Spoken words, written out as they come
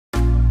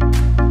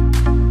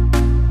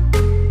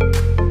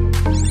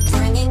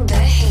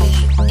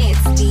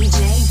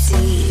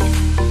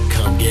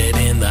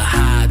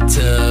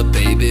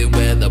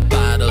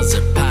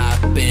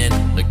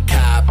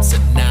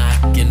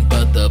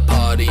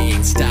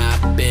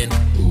stopping.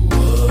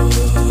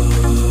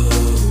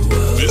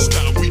 This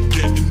time we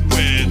getting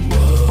wet.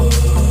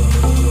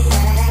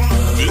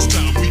 This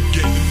time we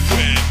getting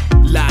wet.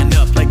 Line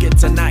up like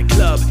it's a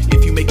nightclub.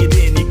 If you make it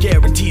in, you're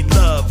guaranteed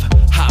love.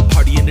 Hot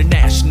Party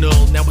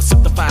International. Now we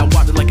sip the fire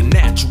water like a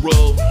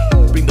natural.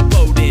 Bring the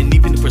boat in,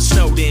 even if we're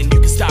snowed in. You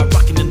can start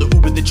rocking in the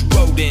Uber that you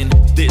rode in.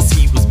 This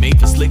heat was made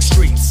for slick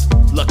streets.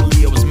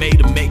 Luckily I was made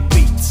to make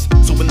beats.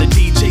 So when the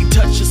DJ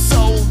touches your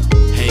soul,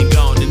 hang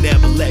on and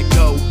never let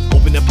go.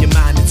 Open up your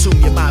mind and soon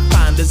you might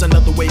find there's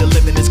another way of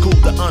living. It's cool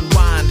to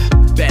unwind.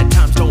 Bad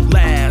times don't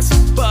last,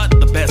 but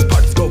the best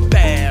parties go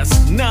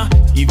fast. Nah,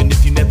 even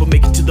if you never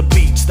make it to the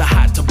beach, the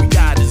hot tub we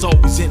got is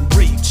always in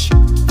reach.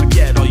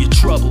 Forget all your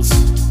troubles,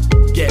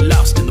 get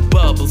lost in the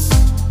bubbles.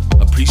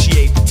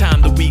 Appreciate the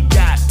time that we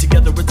got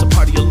together. It's a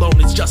party, alone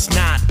it's just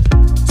not.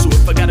 So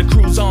if I gotta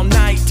cruise all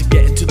night to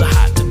get into the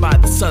hot tub by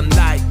the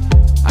sunlight,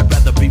 I'd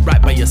rather be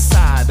right by your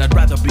side. I'd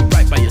rather be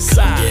right by your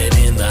side. Get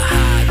in the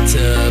hot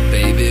tub,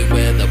 baby,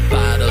 where the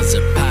bottles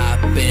are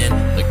popping.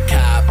 The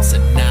cops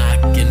are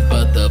knocking,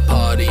 but the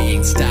party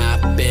ain't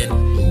stopping.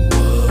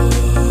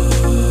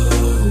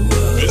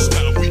 This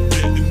time we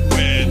getting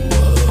wet.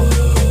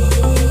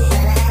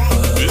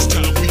 This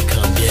time we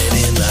come get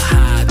in the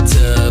hot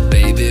tub,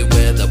 baby,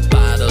 where the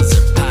bottles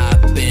are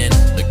popping.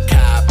 The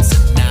cops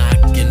are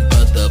knocking,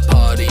 but the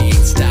party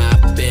ain't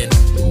stopping.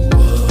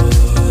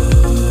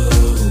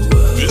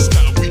 This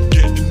time we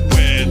getting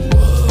wet.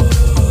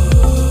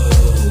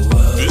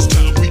 This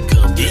time we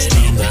come get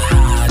in the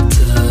hot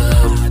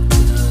tub.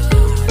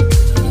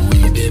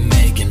 We've been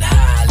making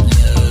hot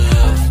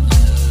love.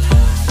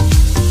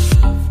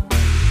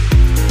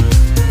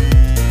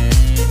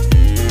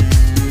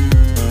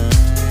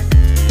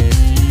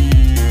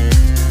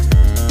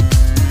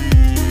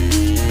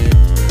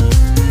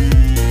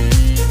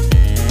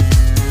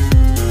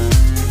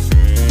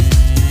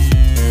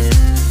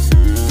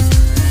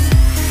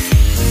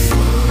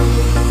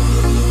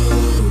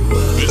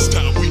 This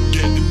time we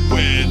getting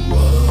wet.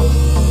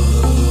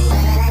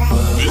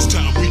 This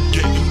time we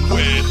getting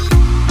wet.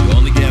 You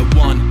only get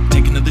one,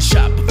 take another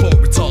shot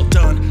before it's all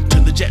done.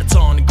 Turn the jets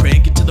on and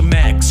crank it to the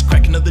max.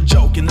 Crack another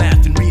joke and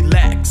laugh and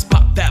relax.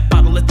 Pop that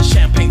bottle, let the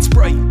champagne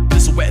spray.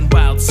 This a wet and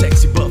wild,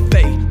 sexy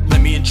buffet.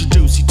 Let me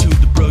introduce you to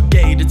the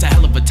brigade. It's a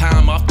hell of a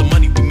time off the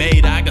money we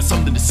made. I got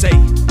something to say.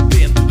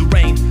 Been through the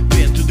rain,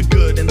 been through the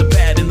good and the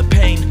bad and the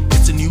pain.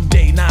 It's a new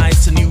day, now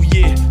it's a new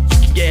year. You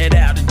can get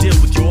out and deal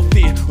with your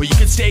fear, or you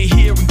can stay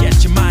here and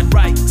get your mind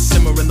right.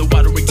 Simmer in the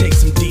water and take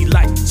some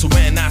delight. So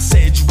when I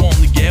said you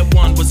only get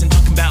one, wasn't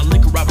talking about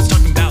liquor, I was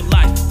talking about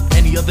life.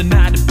 Any other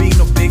night it'd be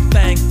no big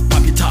thing.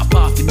 Pop your top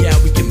off and yeah,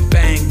 we can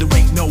bang. There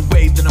ain't no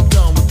way that I'm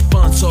done with the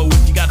fun, so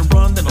if you gotta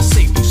run, then I'll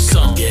save you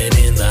some. Get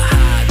in the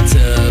hot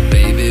tub,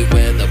 baby,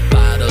 where the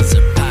bottles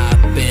are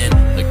popping.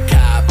 The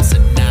cops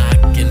are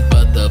knocking,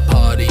 but the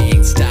party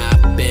ain't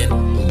stopping.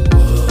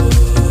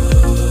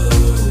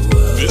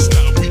 This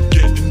time we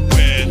getting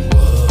wet.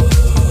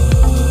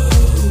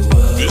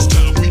 This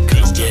time we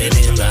come get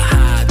in the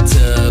hot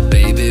tub,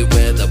 baby,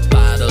 where the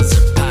bottles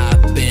are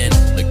popping.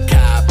 The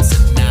cops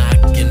are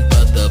knocking,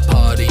 but the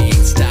party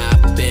ain't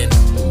stopping.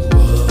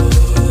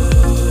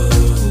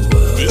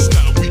 This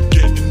time we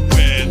getting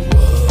wet.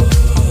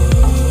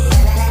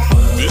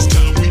 This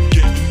time we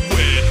getting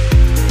wet.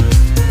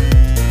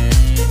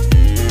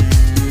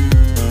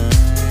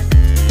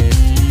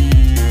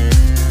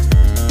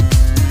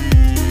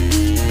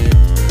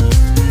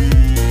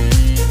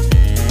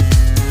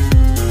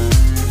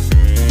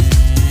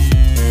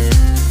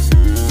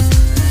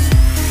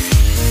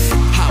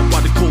 Hot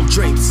water, cold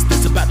drinks,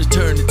 that's about to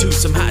turn into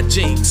some hot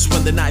jinks.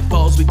 When the night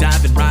falls, we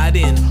diving right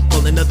in,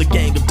 while another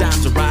gang of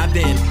dimes arrived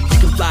in. You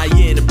can fly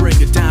in and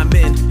bring a dime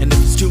in, and if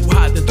it's too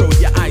hot, then throw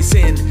your ice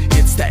in.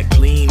 It's that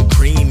clean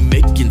cream,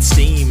 making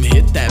steam.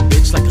 Hit that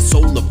bitch like a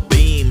solar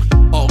beam.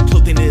 All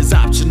clothing is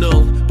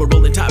optional, but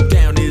rolling top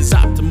down is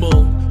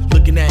optimal.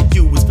 Looking at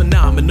you is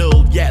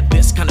phenomenal. Yeah,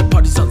 this kind of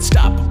party's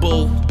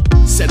unstoppable.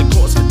 Set a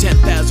course for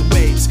 10,000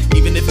 waves.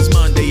 Even if it's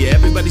Monday,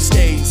 everybody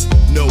stays.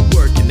 No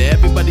work and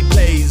everybody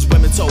plays.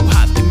 Women so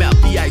hot they melt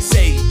the ice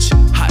age.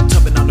 Hot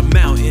tubbing on the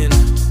mountain,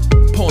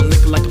 pouring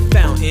liquor like a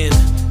fountain.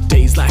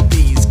 Days like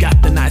these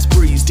got the nice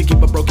breeze to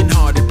keep a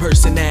broken-hearted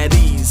person at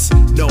ease.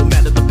 No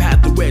matter the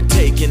path that we're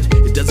taking,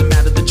 it doesn't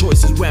matter the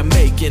choices we're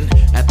making.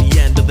 At the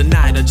end of the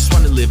night, I just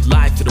wanna live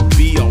life, it'll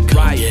be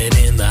alright. Get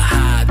in the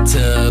hot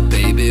tub,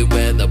 baby,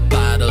 where the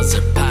bottles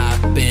are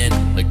popping.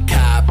 The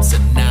cops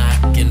are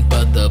knocking,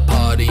 but the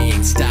party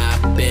ain't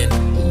stopping.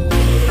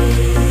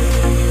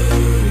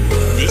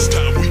 This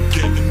time we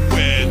getting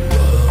wet.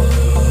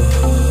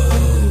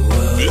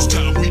 This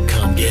time we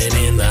come get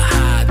in the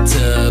hot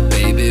tub,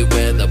 baby,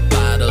 where the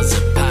bottles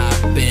are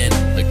popping.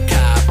 The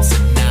cops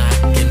are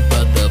knocking,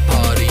 but the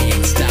party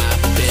ain't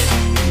stopping.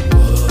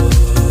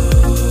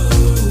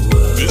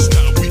 This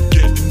time we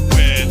getting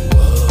wet.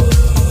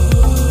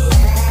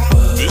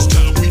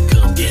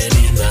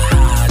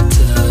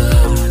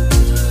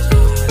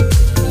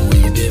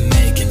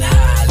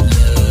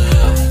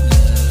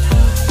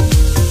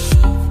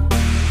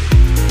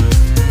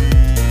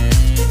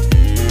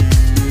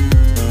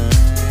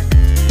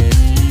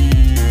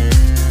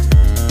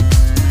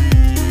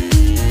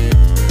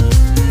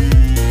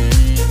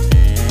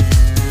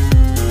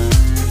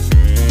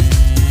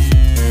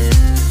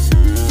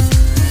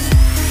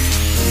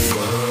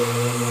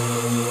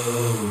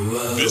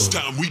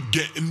 time we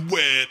getting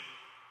wet.